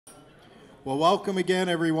Well, welcome again,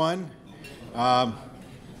 everyone.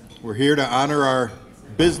 We're here to honor our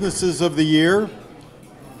businesses of the year.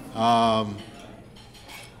 I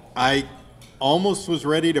almost was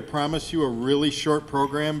ready to promise you a really short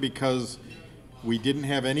program because we didn't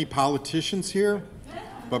have any politicians here,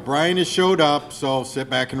 but Brian has showed up, so sit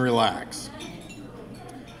back and relax.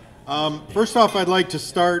 First off, I'd like to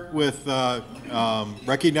start with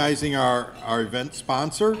recognizing our event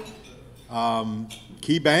sponsor,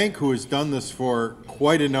 Key Bank, who has done this for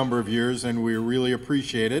quite a number of years, and we really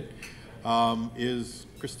appreciate it. Is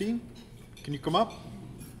Christine? Can you come up?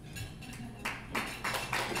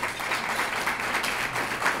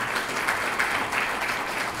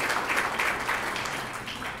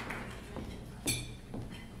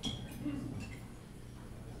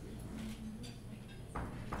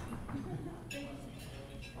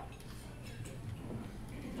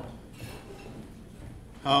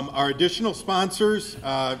 Our additional sponsors,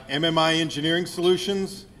 MMI Engineering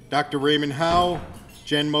Solutions, Dr. Raymond Howe,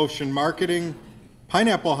 Gen Motion Marketing,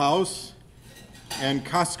 Pineapple House, and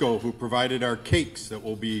Costco, who provided our cakes that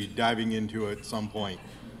we'll be diving into at some point.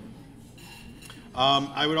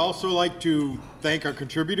 I would also like to thank our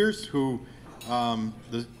contributors, who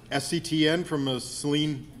the SCTN from the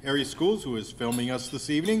Saline area schools, who is filming us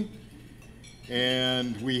this evening.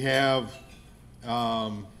 And we have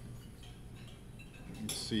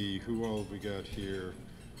let's see, who all have we got here?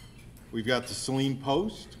 We've got the Saline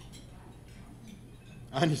Post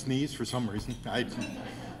on his knees for some reason.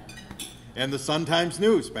 And the Sun-Times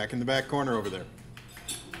News back in the back corner over there.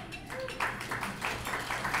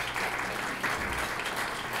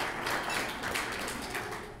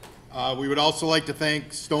 We would also like to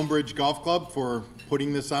thank Stonebridge Golf Club for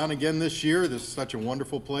putting this on again this year. This is such a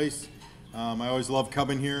wonderful place. I always love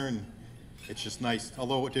coming here, and it's just nice,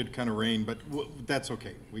 although it did kind of rain, but that's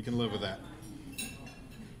okay. We can live with that.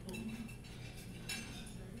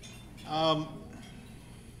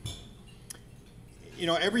 You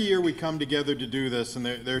know, every year we come together to do this, and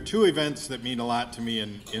there are two events that mean a lot to me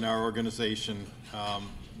in our organization.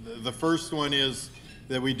 The first one is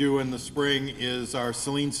that we do in the spring is our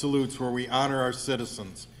Saline Salutes, where we honor our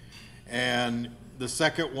citizens. And the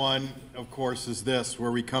second one, of course, is this,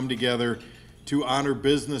 where we come together to honor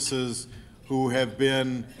businesses who have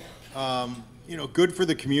been, you know, good for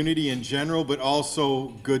the community in general, but also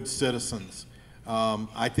good citizens.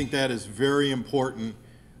 I think that is very important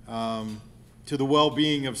to the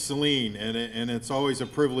well-being of Saline, and it's always a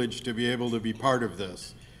privilege to be able to be part of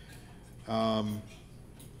this.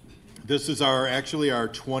 This is actually our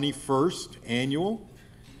 21st annual.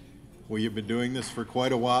 We have been doing this for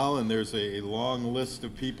quite a while, and there's a long list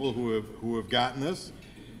of people who have gotten this.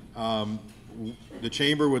 The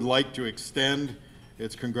Chamber would like to extend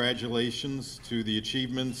its congratulations to the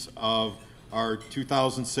achievements of our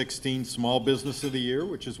 2016 Small Business of the Year,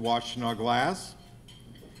 which is Washtenaw Glass.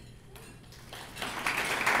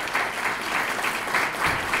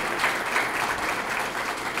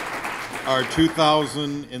 Our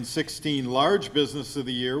 2016 Large Business of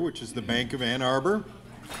the Year, which is the Bank of Ann Arbor.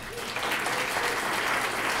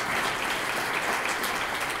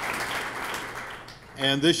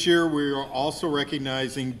 And this year we are also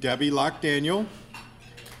recognizing Debbie Lock-Daniel.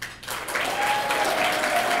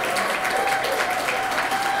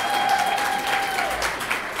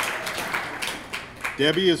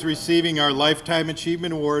 Debbie is receiving our Lifetime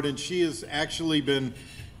Achievement Award, and she has actually been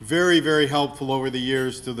very, very helpful over the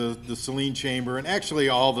years to the Saline Chamber and actually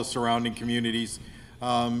all the surrounding communities.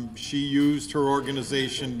 She used her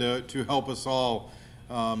organization to help us all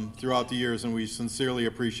throughout the years, and we sincerely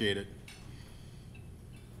appreciate it.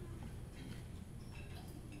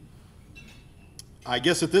 I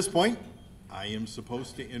guess at this point, I am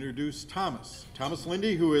supposed to introduce Thomas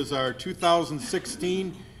Lindy, who is our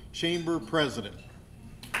 2016 Chamber President.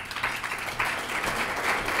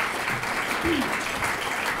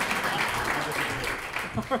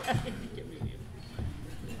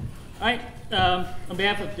 All right. On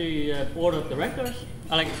behalf of the Board of Directors,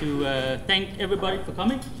 I'd like to thank everybody for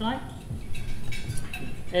coming tonight.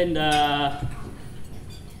 And I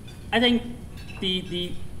think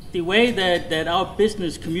the way that our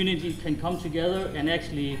business community can come together and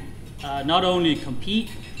actually not only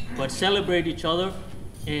compete, but celebrate each other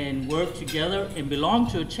and work together and belong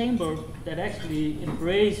to a chamber that actually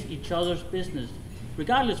embrace each other's business,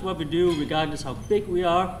 regardless what we do, regardless how big we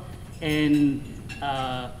are, and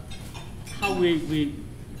how we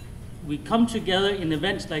come together in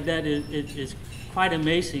events like that is quite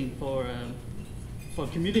amazing for a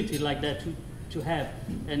community like that to have.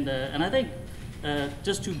 And I think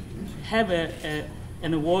just to have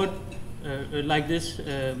an award like this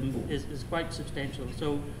is quite substantial.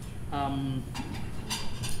 So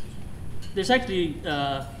There's actually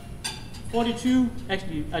 42,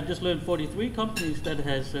 actually I just learned 43 companies that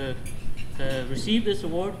has received this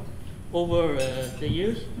award over the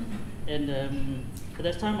years. And at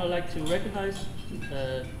this time I'd like to recognize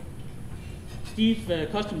Steve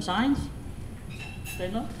Custom Signs.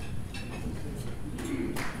 Stand up.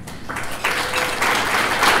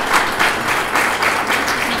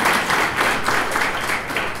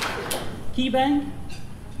 KeyBank.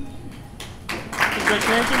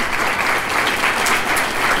 Congratulations.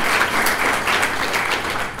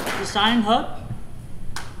 Design Hub.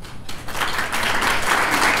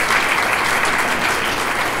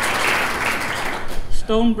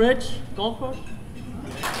 Stonebridge Golf Course.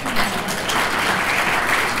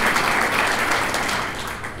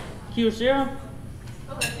 Kyocera.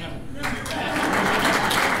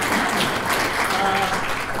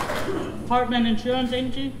 Apartment Insurance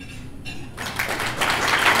Agency.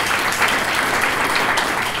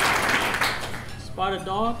 Spotted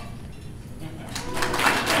Dog.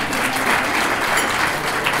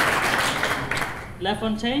 La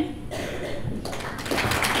Fontaine.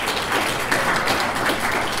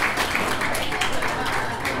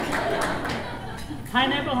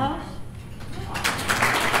 Pineapple House.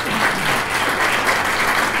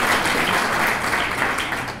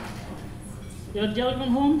 Evangelical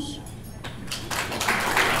Homes.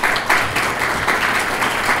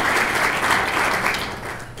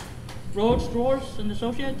 Road Stores and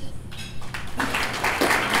Associates.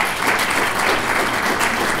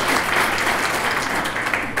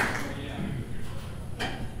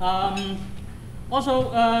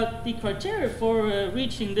 Also, the criteria for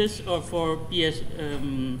reaching this or for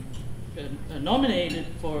being nominated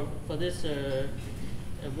for this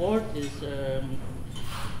award is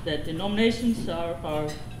that the nominations are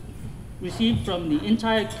received from the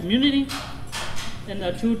entire community, and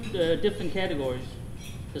there are two different categories.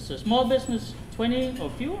 There's a small business, 20 or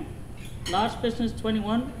fewer, large business,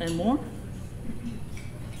 21 and more.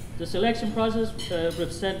 The selection process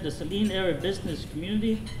represents the Saline area business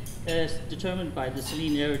community as determined by the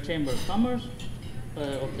Saline area Chamber of Commerce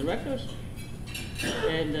of Directors.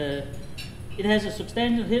 And it has a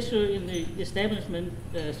substantial history in the establishment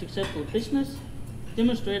successful business,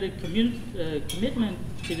 demonstrated commitment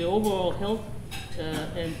to the overall health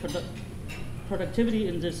and productivity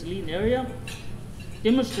in the Saline area,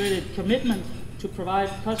 demonstrated commitment to provide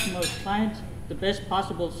customers, clients, the best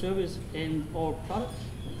possible service and or products,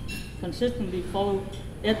 consistently follow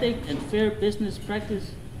ethic and fair business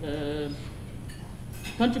practice,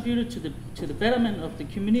 contributed to the betterment of the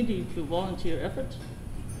community through volunteer efforts,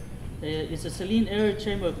 is a Saline area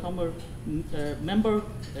Chamber of Commerce member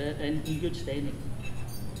and in good standing.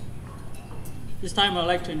 This time I'd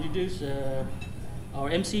like to introduce our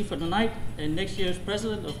MC for the night and next year's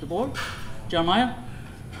president of the board, Jeremiah.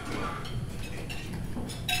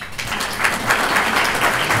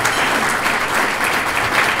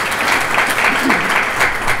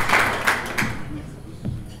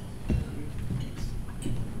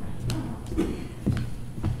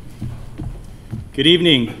 Good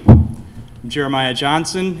evening. I'm Jeremiah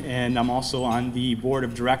Johnson, and I'm also on the board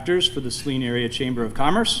of directors for the Saline Area Chamber of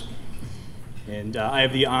Commerce. And I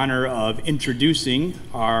have the honor of introducing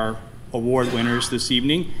our award winners this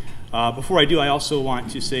evening. Before I do, I also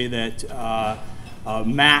want to say that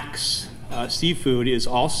Max Seafood is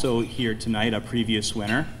also here tonight, a previous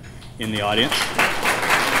winner in the audience.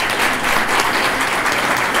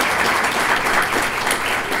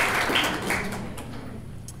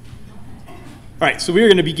 All right, so we are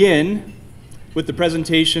going to begin with the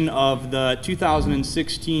presentation of the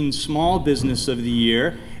 2016 Small Business of the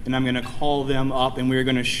Year, and I'm going to call them up, and we're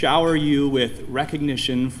going to shower you with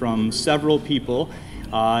recognition from several people,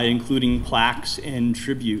 including plaques and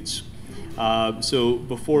tributes. So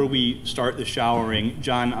before we start the showering,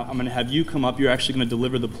 John, I'm going to have you come up. You're actually going to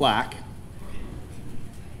deliver the plaque.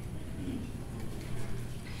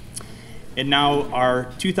 And now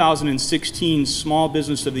our 2016 Small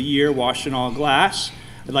Business of the Year, Washed in All Glass.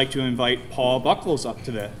 I'd like to invite Paul Buckles up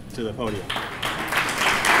to the podium.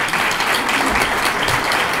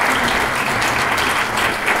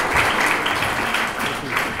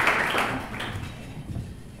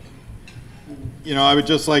 You know, I would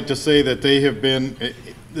just like to say that they have been,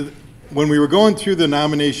 when we were going through the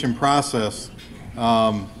nomination process,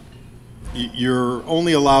 you're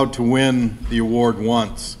only allowed to win the award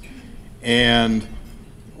once. And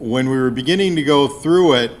when we were beginning to go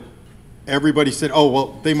through it, everybody said, oh,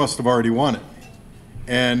 well, they must have already won it.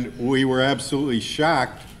 And we were absolutely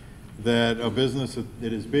shocked that a business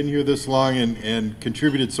that has been here this long and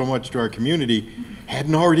contributed so much to our community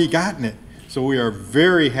hadn't already gotten it. So we are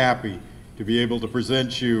very happy to be able to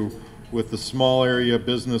present you with the Small Area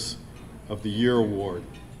Business of the Year Award.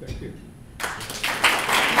 Thank you.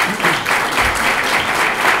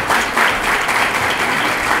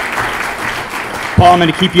 Paul, I'm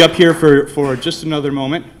going to keep you up here for just another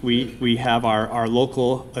moment. We have our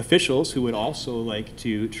local officials who would also like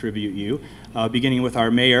to tribute you, beginning with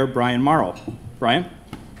our mayor, Brian Morrow. Brian?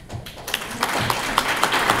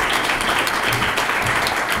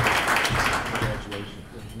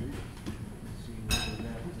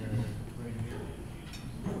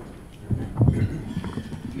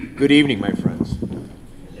 Good evening, my friends.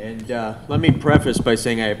 And let me preface by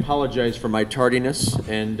saying I apologize for my tardiness,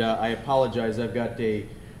 and I apologize. I've got a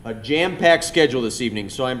jam-packed schedule this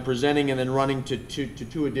evening, so I'm presenting and then running to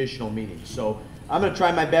two additional meetings. So I'm going to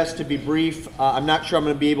try my best to be brief. I'm not sure I'm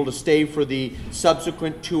going to be able to stay for the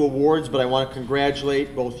subsequent 2 awards, but I want to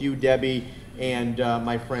congratulate both you, Debbie, and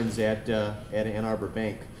my friends at Ann Arbor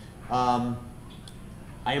Bank. I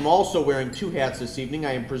am also wearing 2 hats this evening.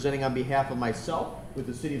 I am presenting on behalf of myself with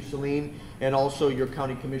the City of Saline and also your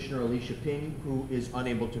County Commissioner, Alicia Ping, who is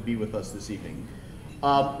unable to be with us this evening.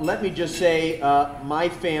 Let me just say, my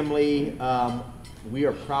family, we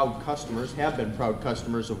are proud customers, have been proud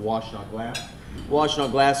customers of Washtenaw Glass.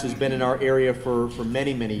 Washtenaw Glass has been in our area for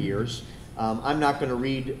many, many years. I'm not going to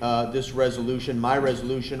read this resolution, my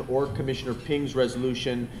resolution, or Commissioner Ping's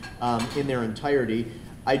resolution in their entirety.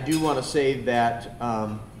 I do want to say that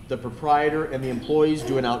the proprietor and the employees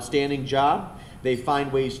do an outstanding job. They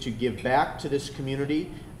find ways to give back to this community,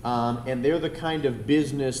 and they're the kind of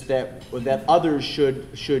business that others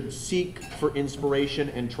should seek for inspiration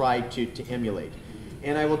and try to emulate.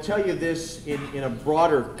 And I will tell you this in a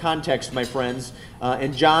broader context, my friends,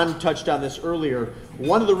 and John touched on this earlier.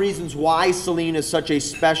 One of the reasons why Saline is such a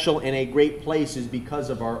special and a great place is because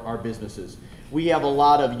of our businesses. We have a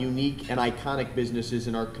lot of unique and iconic businesses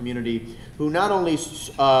in our community who not only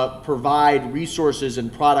provide resources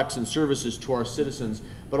and products and services to our citizens,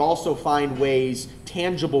 but also find ways,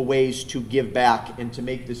 tangible ways to give back and to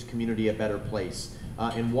make this community a better place.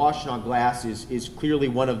 And Washtenaw Glass is clearly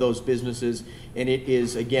one of those businesses, and it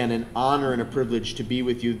is, again, an honor and a privilege to be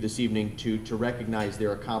with you this evening to recognize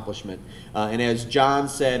their accomplishment. And as John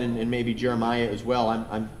said, and maybe Jeremiah as well,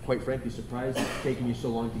 I'm quite frankly surprised it's taken you so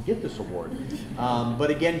long to get this award. But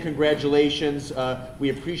again, congratulations. We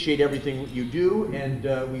appreciate everything you do,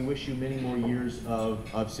 and we wish you many more years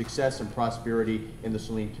of success and prosperity in the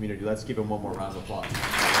Saline community. Let's give him one more round of applause.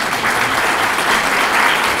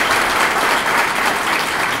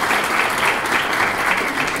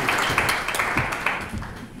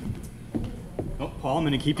 Paul, I'm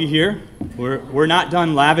going to keep you here. We're not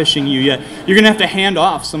done lavishing you yet. You're going to have to hand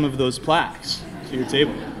off some of those plaques to your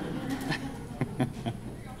table.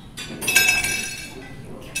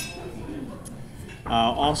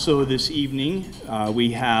 Also this evening,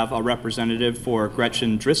 we have a representative for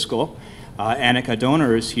Gretchen Driscoll. Annika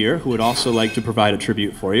Donor is here, who would also like to provide a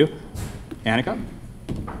tribute for you. Annika?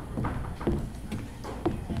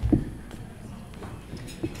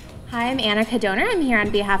 Hi, I'm Annika Donor. I'm here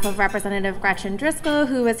on behalf of Representative Gretchen Driscoll,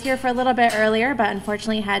 who was here for a little bit earlier, but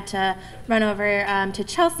unfortunately had to run over to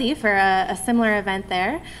Chelsea for a similar event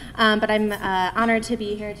there. But I'm honored to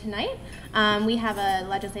be here tonight. We have a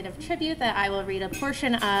legislative tribute that I will read a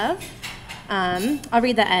portion of. I'll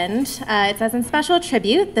read the end. It says, in special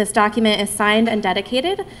tribute, this document is signed and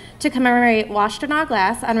dedicated to commemorate Washtenaw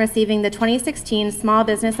Glass on receiving the 2016 Small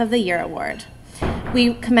Business of the Year Award.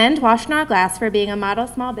 We commend Washtenaw Glass for being a model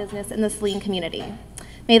small business in the Saline community.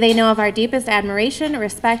 May they know of our deepest admiration,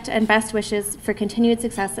 respect, and best wishes for continued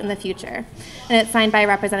success in the future. And it's signed by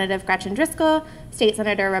Representative Gretchen Driscoll, State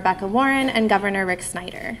Senator Rebecca Warren, and Governor Rick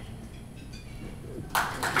Snyder.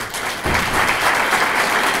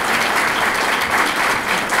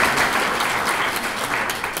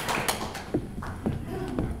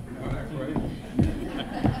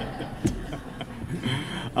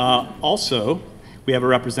 Also, we have a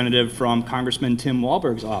representative from Congressman Tim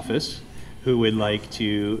Walberg's office who would like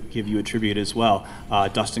to give you a tribute as well,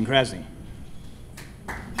 Dustin Krasny.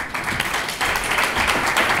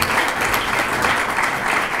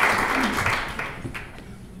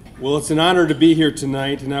 Well, it's an honor to be here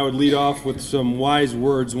tonight, and I would lead off with some wise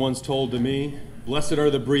words once told to me. Blessed are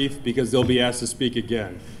the brief, because they'll be asked to speak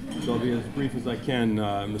again. So I'll be as brief as I can,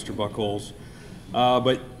 Mr. Buckholz.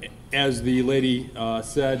 But as the lady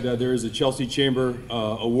said, there is a Chelsea Chamber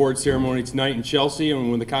award ceremony tonight in Chelsea, and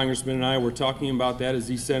when the Congressman and I were talking about that, as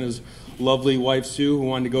he sent his lovely wife Sue, who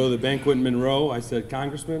wanted to go to the banquet in Monroe, I said,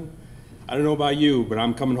 Congressman, I don't know about you, but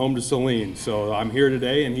I'm coming home to Saline, so I'm here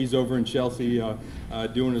today, and he's over in Chelsea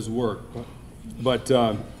doing his work. But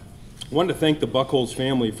I wanted to thank the Buckholz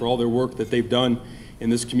family for all their work that they've done in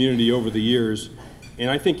this community over the years. And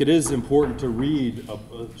I think it is important to read a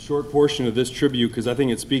short portion of this tribute because I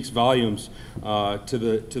think it speaks volumes to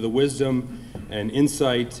the wisdom and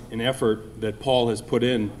insight and effort that Paul has put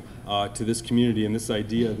in to this community and this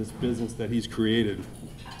idea, this business that he's created.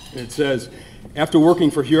 And it says, after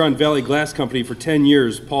working for Huron Valley Glass Company for 10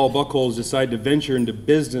 years, Paul Buckholz decided to venture into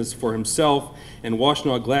business for himself, and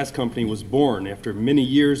Washtenaw Glass Company was born. After many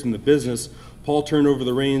years in the business, Paul turned over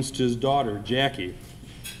the reins to his daughter, Jackie,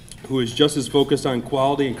 who is just as focused on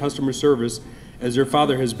quality and customer service as their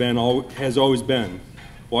father has always been.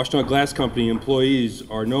 Washtenaw Glass Company employees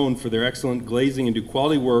are known for their excellent glazing and do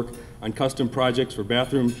quality work on custom projects for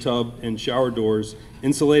bathroom, tub, and shower doors,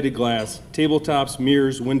 insulated glass, tabletops,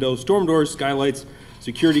 mirrors, windows, storm doors, skylights,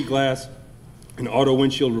 security glass, and auto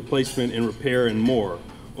windshield replacement and repair, and more.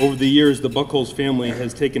 Over the years, the Buckholz family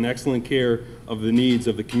has taken excellent care of the needs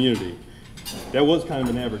of the community. That was kind of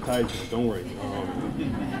an advertisement, don't worry.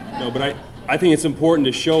 No, but I think it's important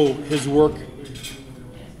to show his work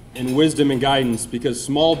and wisdom and guidance because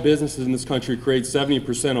small businesses in this country create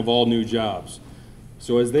 70% of all new jobs.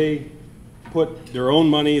 So as they put their own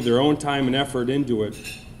money, their own time and effort into it,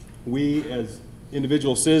 we as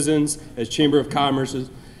individual citizens, as Chamber of Commerce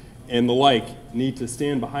and the like, need to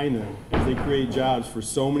stand behind them as they create jobs for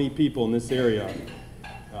so many people in this area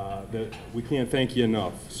that we can't thank you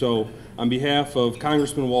enough. So on behalf of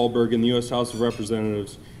Congressman Wahlberg and the U.S. House of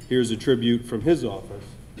Representatives, here's a tribute from his office.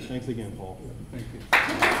 Thanks again, Paul. Thank you.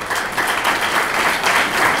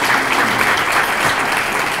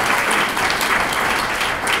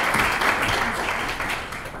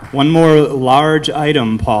 One more large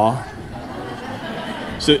item, Paul.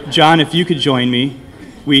 So, John, if you could join me,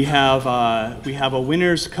 we have a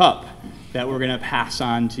winner's cup that we're going to pass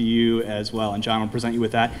on to you as well, and John will present you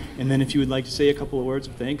with that. And then if you would like to say a couple of words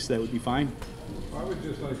of thanks, that would be fine. I would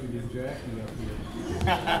just like to get Jackie up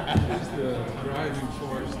here. He's the driving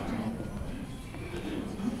force.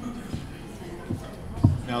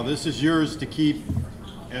 Now, this is yours to keep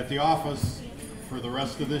at the office for the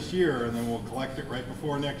rest of this year, and then we'll collect it right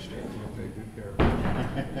before next year. We'll take good care of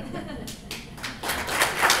it.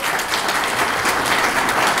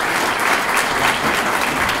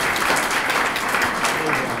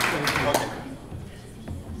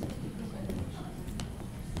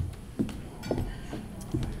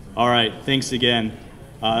 All right, thanks again.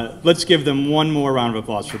 Let's give them one more round of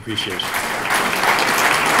applause for appreciation.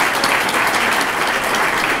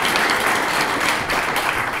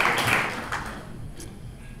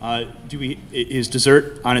 Is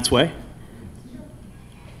dessert on its way?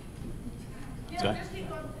 Yeah,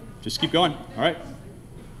 just keep going. All right.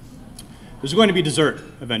 There's going to be dessert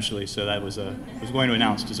eventually, so I was going to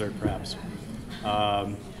announce dessert perhaps.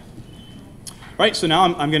 Right, so now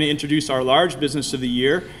I'm going to introduce our large business of the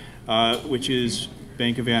year, which is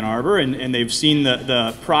Bank of Ann Arbor, and they've seen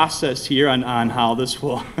the process here on how this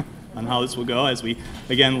will on how this will go as we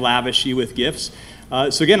again lavish you with gifts.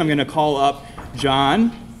 So again, I'm going to call up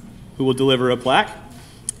John, who will deliver a plaque,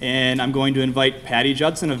 and I'm going to invite Patty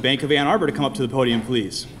Judson of Bank of Ann Arbor to come up to the podium,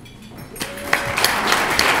 please.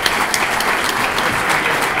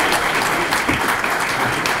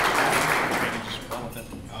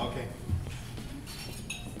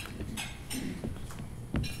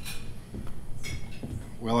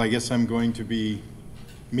 Well, I guess I'm going to be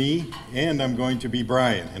me, and I'm going to be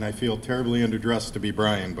Brian, and I feel terribly underdressed to be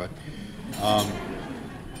Brian, but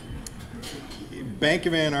Bank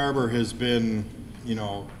of Ann Arbor has been, you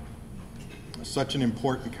know, such an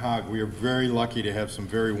important cog. We are very lucky to have some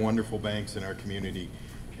very wonderful banks in our community,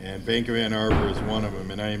 and Bank of Ann Arbor is one of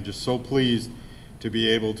them, and I am just so pleased to be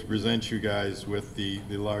able to present you guys with the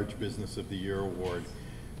Large Business of the Year Award.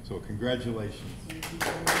 So congratulations.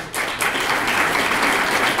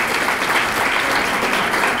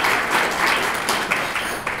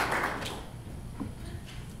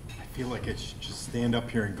 I feel like I should just stand up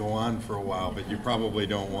here and go on for a while, but you probably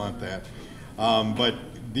don't want that. But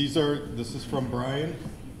this is from Brian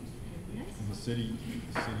from the city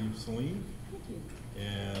of Saline.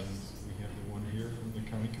 And we have the one here from the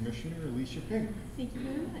County Commissioner, Alicia Pink. Thank you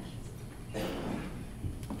very much.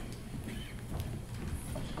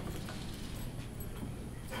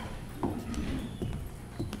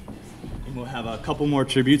 And we'll have a couple more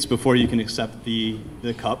tributes before you can accept the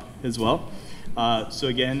cup as well. So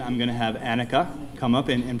again, I'm going to have Annika come up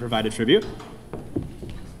and provide a tribute.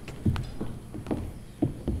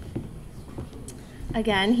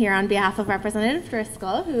 Again, here on behalf of Representative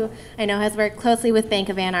Driscoll, who I know has worked closely with Bank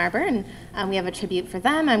of Ann Arbor, and we have a tribute for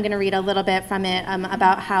them. I'm going to read a little bit from it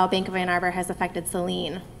about how Bank of Ann Arbor has affected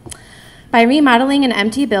Saline. By remodeling an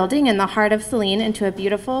empty building in the heart of Saline into a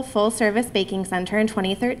beautiful full-service baking center in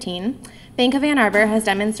 2013, Bank of Ann Arbor has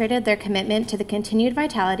demonstrated their commitment to the continued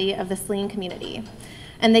vitality of the Saline community,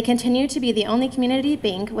 and they continue to be the only community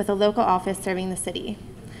bank with a local office serving the city.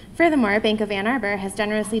 Furthermore, Bank of Ann Arbor has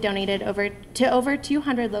generously donated over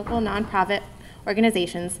 200 local nonprofit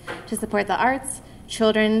organizations to support the arts,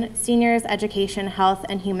 children, seniors, education, health,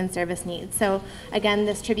 and human service needs. So again,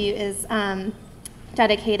 this tribute is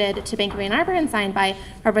dedicated to Bank of Ann Arbor and signed by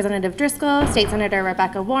Representative Driscoll, State Senator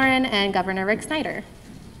Rebecca Warren, and Governor Rick Snyder.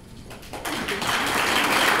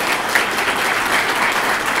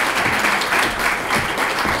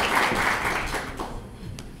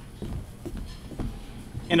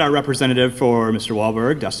 And our representative for Mr.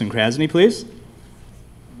 Wahlberg, Dustin Krasny, please.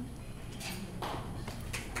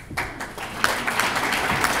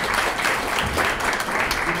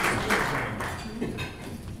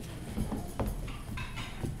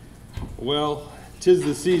 Well, 'tis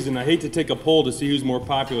the season. I hate to take a poll to see who's more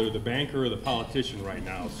popular, the banker or the politician right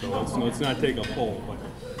now. So let's not take a poll.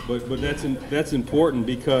 But that's important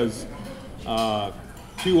because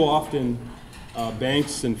too often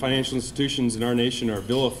banks and financial institutions in our nation are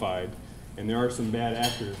vilified, and there are some bad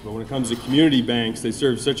actors. But when it comes to community banks, they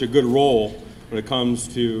serve such a good role when it comes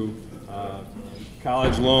to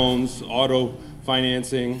college loans, auto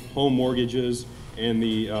financing, home mortgages, and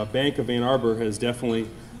the Bank of Ann Arbor has definitely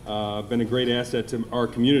been a great asset to our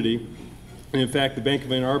community. And in fact, the Bank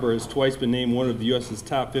of Ann Arbor has twice been named one of the U.S.'s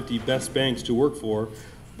top 50 best banks to work for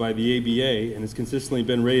by the ABA, and has consistently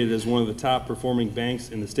been rated as one of the top performing banks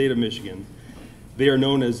in the state of Michigan. They are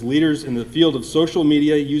known as leaders in the field of social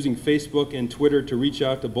media, using Facebook and Twitter to reach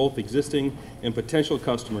out to both existing and potential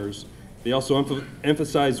customers. They also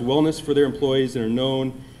emphasize wellness for their employees and are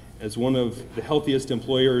known as one of the healthiest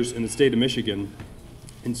employers in the state of Michigan.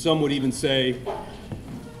 And some would even say,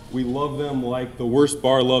 we love them like the worst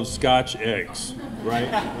bar loves Scotch eggs, right?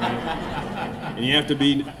 And you have to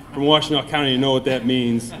be from Washtenaw County to know what that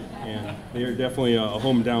means. And they are definitely a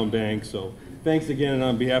hometown bank. So thanks again. And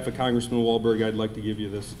on behalf of Congressman Wahlberg, I'd like to give you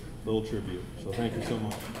this little tribute. So thank you so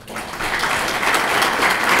much.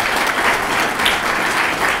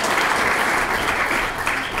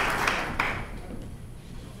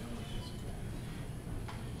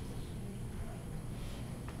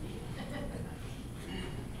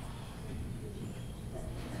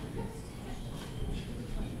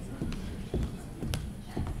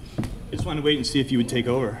 I just wanted to wait and see if you would take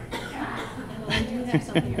over. Well, I do have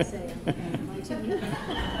something to say.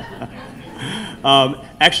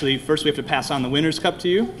 Actually, first we have to pass on the Winner's Cup to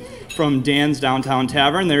you from Dan's Downtown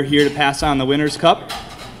Tavern. They're here to pass on the Winner's Cup.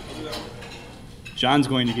 John's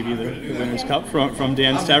going to give you the Winner's Cup from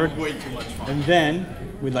Dan's Tavern. Way too much fun. And then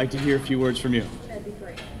we'd like to hear a few words from you. That'd be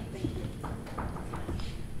great. Thank you.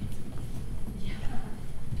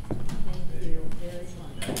 Thank you very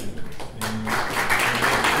much.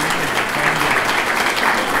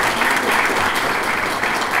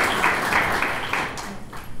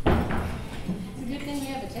 It's a good thing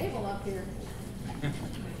you have a table up here.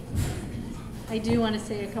 I do want to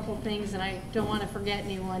say a couple things, and I don't want to forget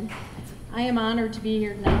anyone. I am honored to be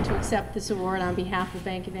here tonight to accept this award on behalf of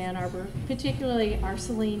Bank of Ann Arbor, particularly our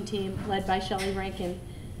Saline team led by Shelley Rankin.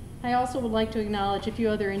 I also would like to acknowledge a few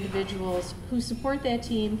other individuals who support that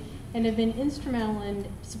team and have been instrumental in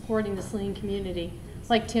supporting the Saline community,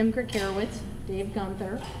 like Tim Krakarowitz, Dave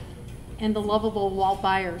Gunther, and the lovable Walt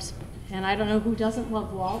Byers. And I don't know who doesn't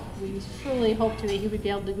love Walt. We truly hope that he would be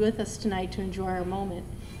able to be with us tonight to enjoy our moment.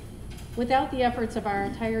 Without the efforts of our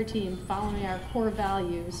entire team following our core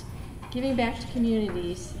values, giving back to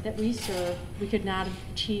communities that we serve, we could not have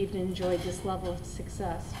achieved and enjoyed this level of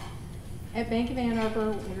success. At Bank of Ann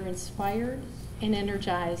Arbor, we're inspired and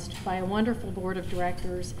energized by a wonderful board of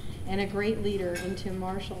directors and a great leader in Tim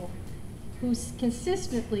Marshall, who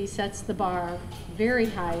consistently sets the bar very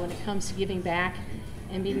high when it comes to giving back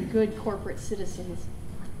and being good corporate citizens.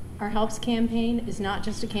 Our Helps campaign is not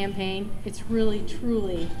just a campaign, it's really,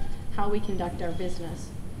 truly how we conduct our business.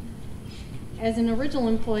 As an original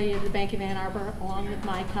employee of the Bank of Ann Arbor, along with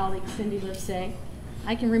my colleague Cindy Lipsay,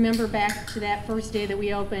 I can remember back to that first day that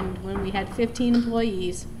we opened when we had 15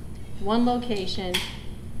 employees, one location,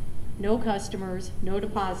 no customers, no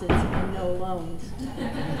deposits, and no loans.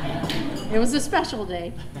 It was a special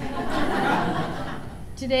day.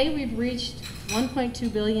 Today we've reached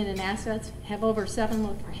 $1.2 billion in assets, have seven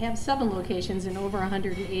locations and over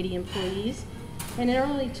 180 employees. And in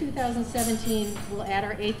early 2017, we'll add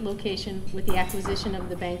our 8th location with the acquisition of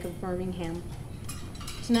the Bank of Birmingham.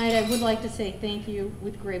 Tonight, I would like to say thank you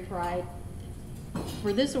with great pride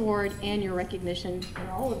for this award and your recognition in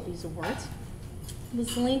all of these awards. The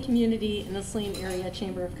Saline community and the Saline Area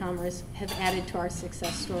Chamber of Commerce have added to our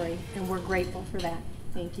success story, and we're grateful for that.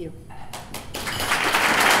 Thank you.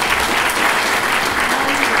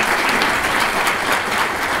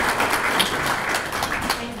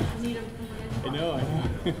 I know.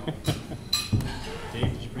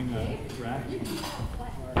 Dave, did you bring the rack?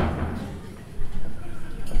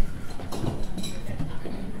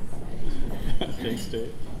 Thanks,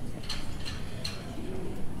 Dave.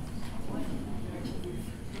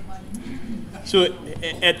 So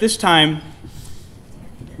at this time,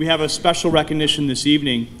 we have a special recognition this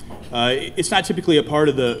evening. It's not typically a part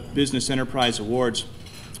of the Business Enterprise Awards,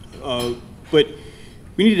 but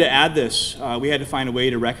we needed to add this. We had to find a way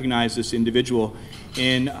to recognize this individual.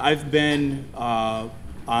 And I've been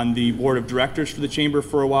on the board of directors for the Chamber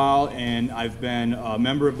for a while, and I've been a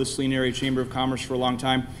member of the Saline Area Chamber of Commerce for a long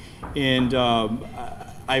time. And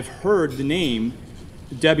I've heard the name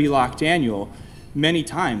Debbie Lock-Daniel many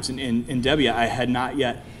times. And Debbie, I had not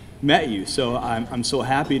yet met you, so I'm so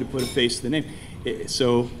happy to put a face to the name.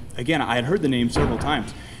 So again, I had heard the name several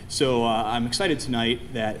times. So I'm excited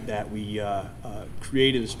tonight that we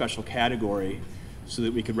created a special category so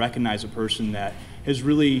that we could recognize a person that has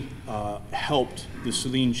really helped the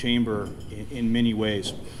Saline Chamber in many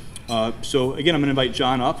ways. So again, I'm going to invite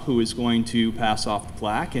John up, who is going to pass off the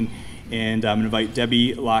plaque, and I'm going to invite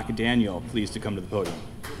Debbie Lock-Daniel, please, to come to the podium.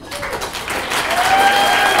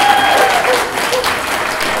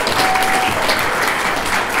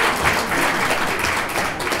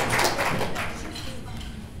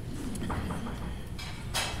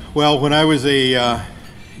 Well, when I was a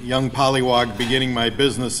young pollywog beginning my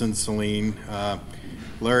business in Saline,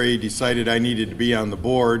 Larry decided I needed to be on the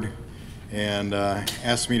board and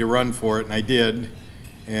asked me to run for it, and I did.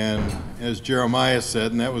 And as Jeremiah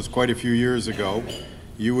said, and that was quite a few years ago,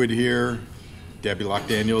 you would hear Debbie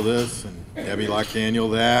Lock-Daniel this and Debbie Lock-Daniel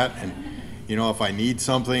that, and you know, if I need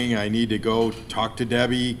something, I need to go talk to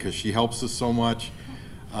Debbie because she helps us so much.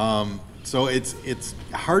 So it's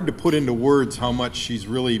hard to put into words how much she's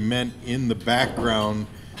really meant in the background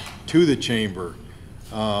to the Chamber.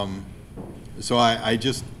 So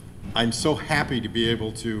I'm so happy to be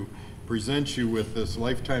able to present you with this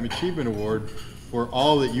Lifetime Achievement Award for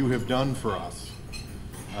all that you have done for us.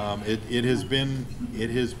 It has been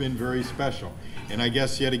very special. And I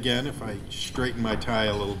guess yet again, if I straighten my tie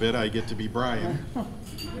a little bit, I get to be Brian.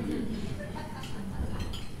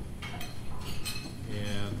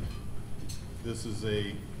 And this is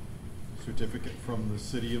a certificate from the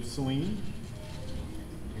City of Saline.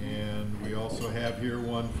 And we also have here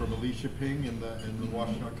one from Alicia Ping in the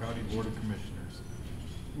Washtenaw County Board of Commissioners.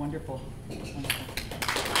 Wonderful. Wonderful.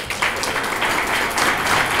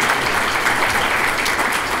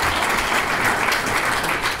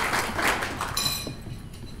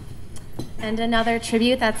 And another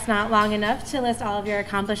tribute that's not long enough to list all of your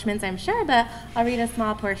accomplishments, I'm sure, but I'll read a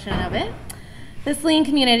small portion of it. The Saline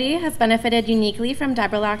community has benefited uniquely from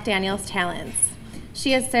Deborah Lock-Daniel's talents.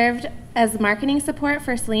 She has served as marketing support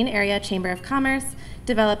for Saline Area Chamber of Commerce,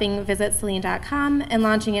 developing visitsaline.com, and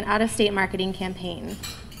launching an out-of-state marketing campaign.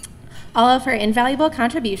 All of her invaluable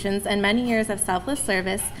contributions and many years of selfless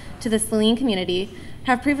service to the Saline community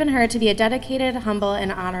have proven her to be a dedicated, humble,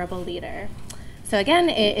 and honorable leader. So again,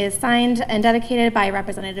 it is signed and dedicated by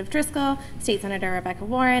Representative Driscoll, State Senator Rebecca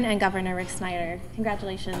Warren, and Governor Rick Snyder.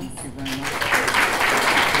 Congratulations. Thank you very much.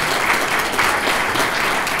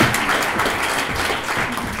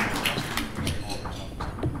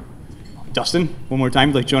 Dustin, one more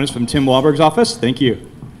time, like join us from Tim Wahlberg's office. Thank you.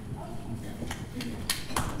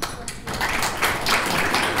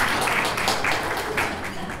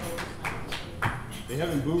 They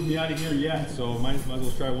haven't booed me out of here yet, so might as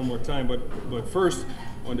well try one more time. But first,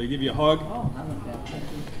 I wanted to give you a hug. Oh, I love that. Thank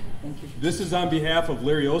you. Thank you. This is on behalf of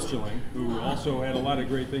Larry Osterling, who also had a lot of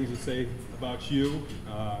great things to say about you.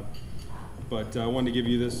 But I wanted to give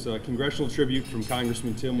you this congressional tribute from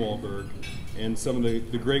Congressman Tim Wahlberg and some of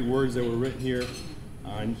the great words that were written here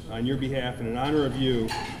on your behalf and in honor of you.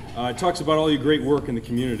 It talks about all your great work in the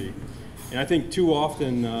community. And I think too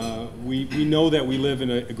often we know that we live in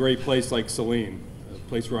a great place like Saline, a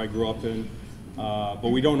place where I grew up in, but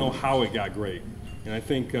we don't know how it got great. And I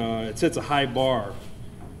think it sets a high bar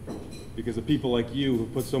because of people like you who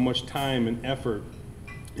put so much time and effort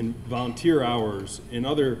and volunteer hours and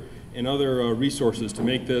other resources to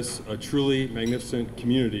make this a truly magnificent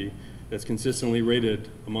community that's consistently rated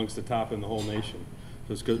amongst the top in the whole nation.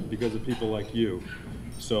 So it's because of people like you.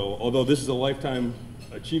 So although this is a Lifetime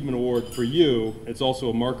Achievement Award for you, it's also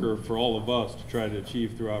a marker for all of us to try to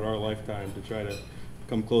achieve throughout our lifetime, to try to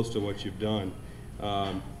come close to what you've done.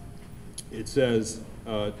 It says,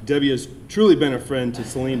 Debbie has truly been a friend to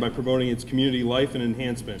Saline by promoting its community life and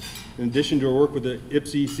enhancement. In addition to her work with the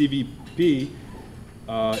IPSI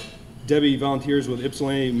CVP, Debbie volunteers with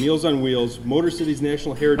Ypsilanti Meals on Wheels, Motor Cities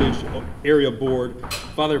National Heritage Area Board,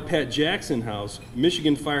 Father Pat Jackson House,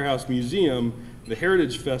 Michigan Firehouse Museum, the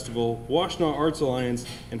Heritage Festival, Washtenaw Arts Alliance,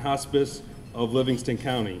 and Hospice of Livingston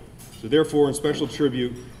County. So therefore, in special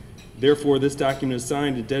tribute, this document is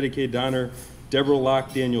signed and dedicated to honor Deborah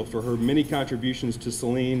Locke Daniel for her many contributions to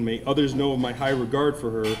Saline. May others know of my high regard for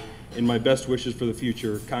her and my best wishes for the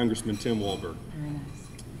future, Congressman Tim Walberg. Very nice.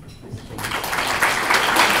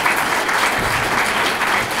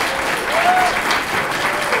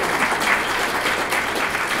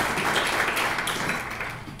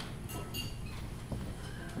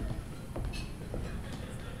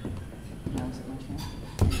 Now is it my turn?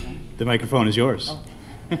 Okay. The microphone is yours. Oh.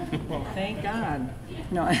 Well, thank God.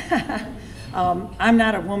 No, I'm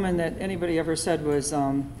not a woman that anybody ever said was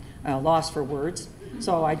lost for words.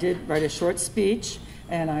 So I did write a short speech,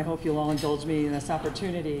 and I hope you'll all indulge me in this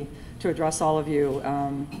opportunity to address all of you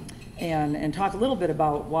and talk a little bit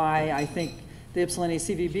about why I think the Ypsilanti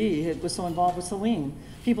CVB was so involved with Saline.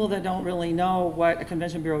 People that don't really know what a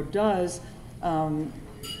convention bureau does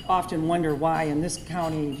often wonder why in this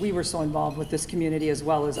county we were so involved with this community as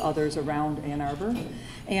well as others around Ann Arbor.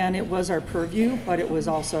 And it was our purview, but it was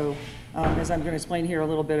also, as I'm going to explain here, a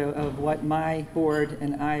little bit of what my board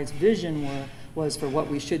and I's vision was for what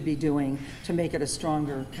we should be doing to make it a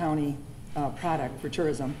stronger county product for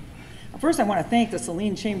tourism. First, I want to thank the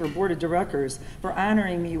Saline Chamber Board of Directors for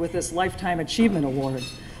honoring me with this Lifetime Achievement Award.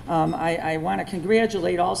 I want to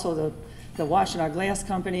congratulate also the Washtenaw Glass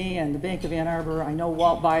Company and the Bank of Ann Arbor. I know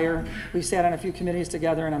Walt Byer. We've sat on a few committees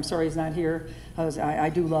together, and I'm sorry he's not here. I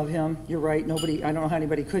do love him. You're right. I don't know how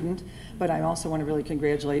anybody couldn't, but I also want to really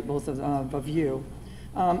congratulate both of you.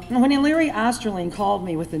 When Larry Osterling called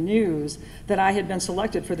me with the news that I had been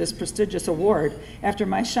selected for this prestigious award, after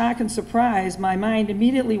my shock and surprise, my mind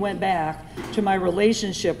immediately went back to my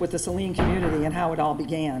relationship with the Saline community and how it all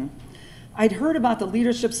began. I'd heard about the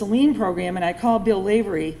Leadership Saline program, and I called Bill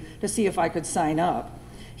Lavery to see if I could sign up.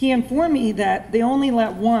 He informed me that they only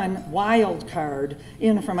let one wild card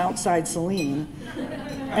in from outside Saline,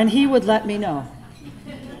 and he would let me know.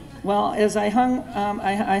 Well, as I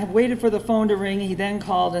I waited for the phone to ring. He then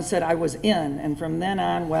called and said I was in, and from then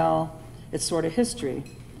on, well, it's sort of history.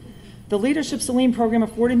 The Leadership Saline program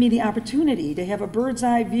afforded me the opportunity to have a bird's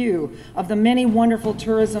eye view of the many wonderful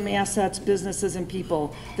tourism assets, businesses, and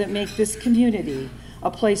people that make this community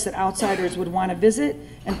a place that outsiders would want to visit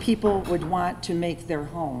and people would want to make their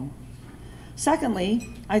home. Secondly,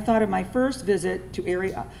 I thought of my first visit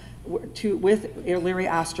with Larry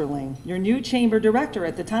Osterling, your new chamber director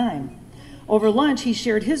at the time. Over lunch, he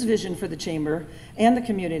shared his vision for the chamber and the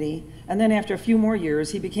community, and then after a few more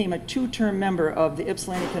years, he became a two-term member of the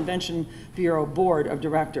Ypsilanti Convention Bureau Board of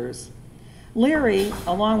Directors. Larry,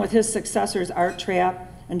 along with his successors Art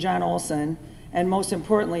Trapp and John Olson, and most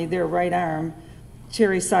importantly, their right arm,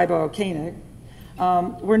 Terry Saibo-Koenig,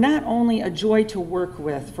 were not only a joy to work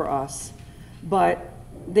with for us, but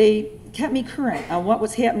they kept me current on what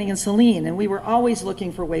was happening in Saline, and we were always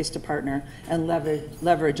looking for ways to partner and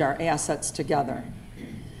leverage our assets together.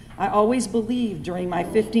 I always believed during my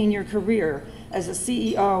 15-year career as a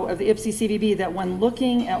CEO of the IPSI CVB that when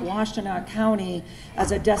looking at Washtenaw County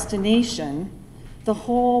as a destination, the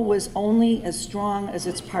whole was only as strong as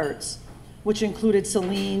its parts, which included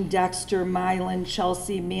Saline, Dexter, Milan,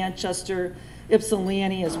 Chelsea, Manchester,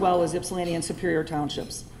 Ypsilanti, as well as Ypsilanti and Superior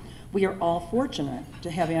Townships. We are all fortunate to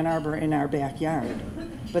have Ann Arbor in our backyard,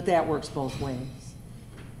 but that works both ways.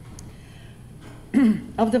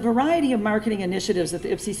 Of the variety of marketing initiatives that the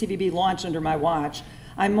IPSI CVB launched under my watch,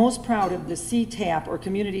 I'm most proud of the CTAP, or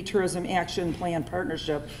Community Tourism Action Plan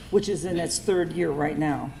Partnership, which is in its third year right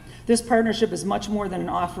now. This partnership is much more than an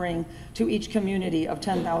offering to each community of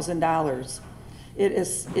 $10,000. It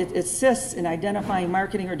assists in identifying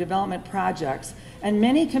marketing or development projects, and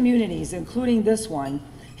many communities, including this one,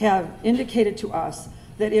 have indicated to us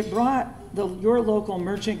that it brought your local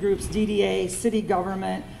merchant groups, DDA, city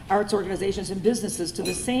government, arts organizations, and businesses to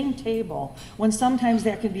the same table when sometimes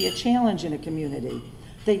that can be a challenge in a community,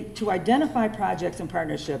 to identify projects and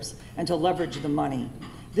partnerships and to leverage the money.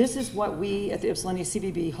 This is what we at the Ypsilanti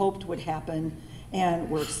CVB hoped would happen, and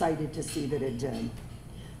we're excited to see that it did.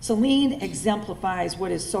 Saline exemplifies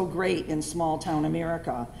what is so great in small town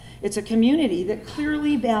America. It's a community that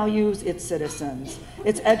clearly values its citizens,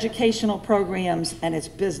 its educational programs, and its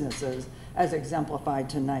businesses, as exemplified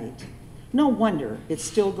tonight. No wonder it's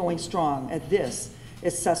still going strong at this,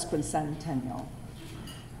 its sesquicentennial.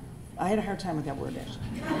 I had a hard time with that word,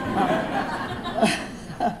 actually.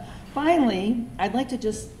 Finally, I'd like to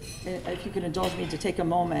just, if you could indulge me, to take a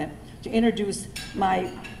moment to introduce my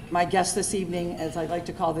guest this evening, as I like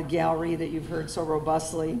to call the gallery that you've heard so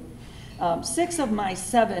robustly. 6 of my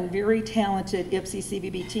 7 very talented IPSI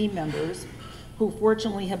CVB team members, who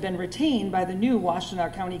fortunately have been retained by the new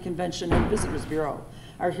Washtenaw County Convention and Visitors Bureau,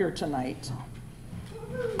 are here tonight.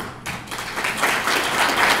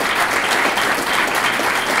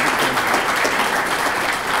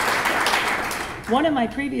 One of my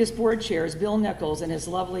previous board chairs, Bill Nichols, and his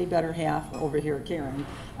lovely better half over here, Karen,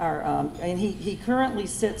 are, and he currently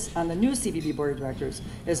sits on the new CVB Board of Directors,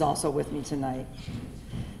 is also with me tonight.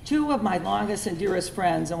 2 of my longest and dearest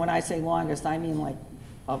friends, and when I say longest, I mean like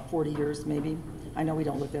 40 years maybe. I know we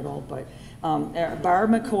don't look that old, but Barb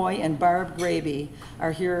McCoy and Barb Graby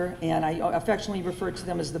are here, and I affectionately refer to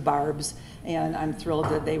them as the Barbs, and I'm thrilled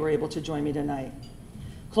that they were able to join me tonight.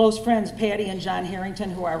 Close friends Patty and John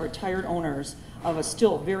Harrington, who are retired owners of a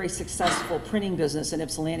still very successful printing business in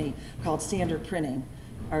Ypsilanti called Standard Printing,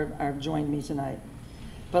 are joined me tonight.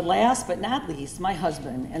 But last but not least, my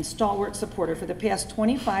husband and stalwart supporter for the past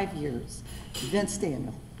 25 years, Vince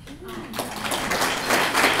Daniel.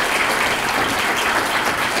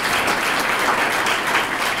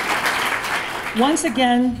 Once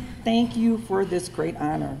again, thank you for this great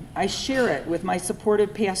honor. I share it with my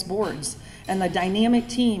supportive past boards and the dynamic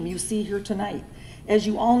team you see here tonight. As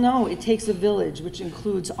you all know, it takes a village, which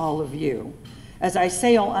includes all of you. As I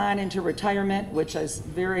sail on into retirement, which has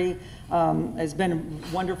been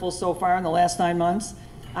wonderful so far in the last 9 months,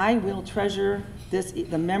 I will treasure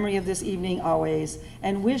the memory of this evening always,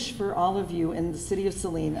 and wish for all of you in the city of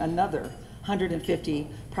Saline another 150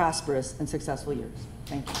 prosperous and successful years.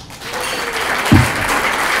 Thank you.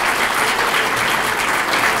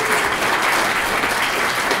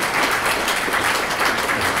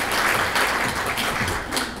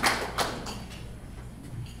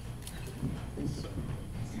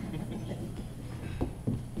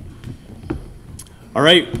 All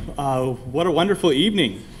right, what a wonderful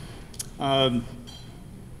evening. I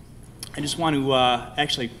just want to,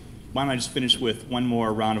 actually, why don't I just finish with one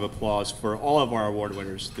more round of applause for all of our award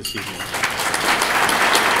winners this evening.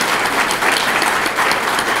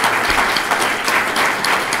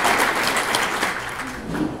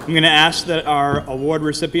 I'm going to ask that our award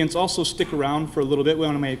recipients also stick around for a little bit. We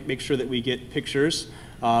want to make sure that we get pictures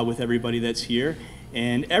with everybody that's here.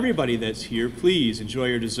 And everybody that's here, please enjoy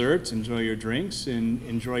your desserts, enjoy your drinks, and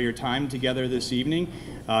enjoy your time together this evening.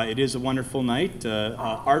 It is a wonderful night.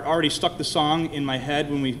 Art already stuck the song in my head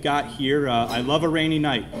when we got here. I love a rainy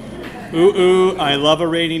night. Ooh, ooh, I love a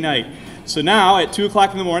rainy night. So now at 2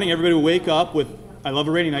 o'clock in the morning, everybody will wake up with I love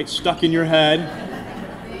a rainy night stuck in your head.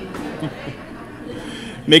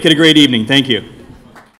 Make it a great evening. Thank you.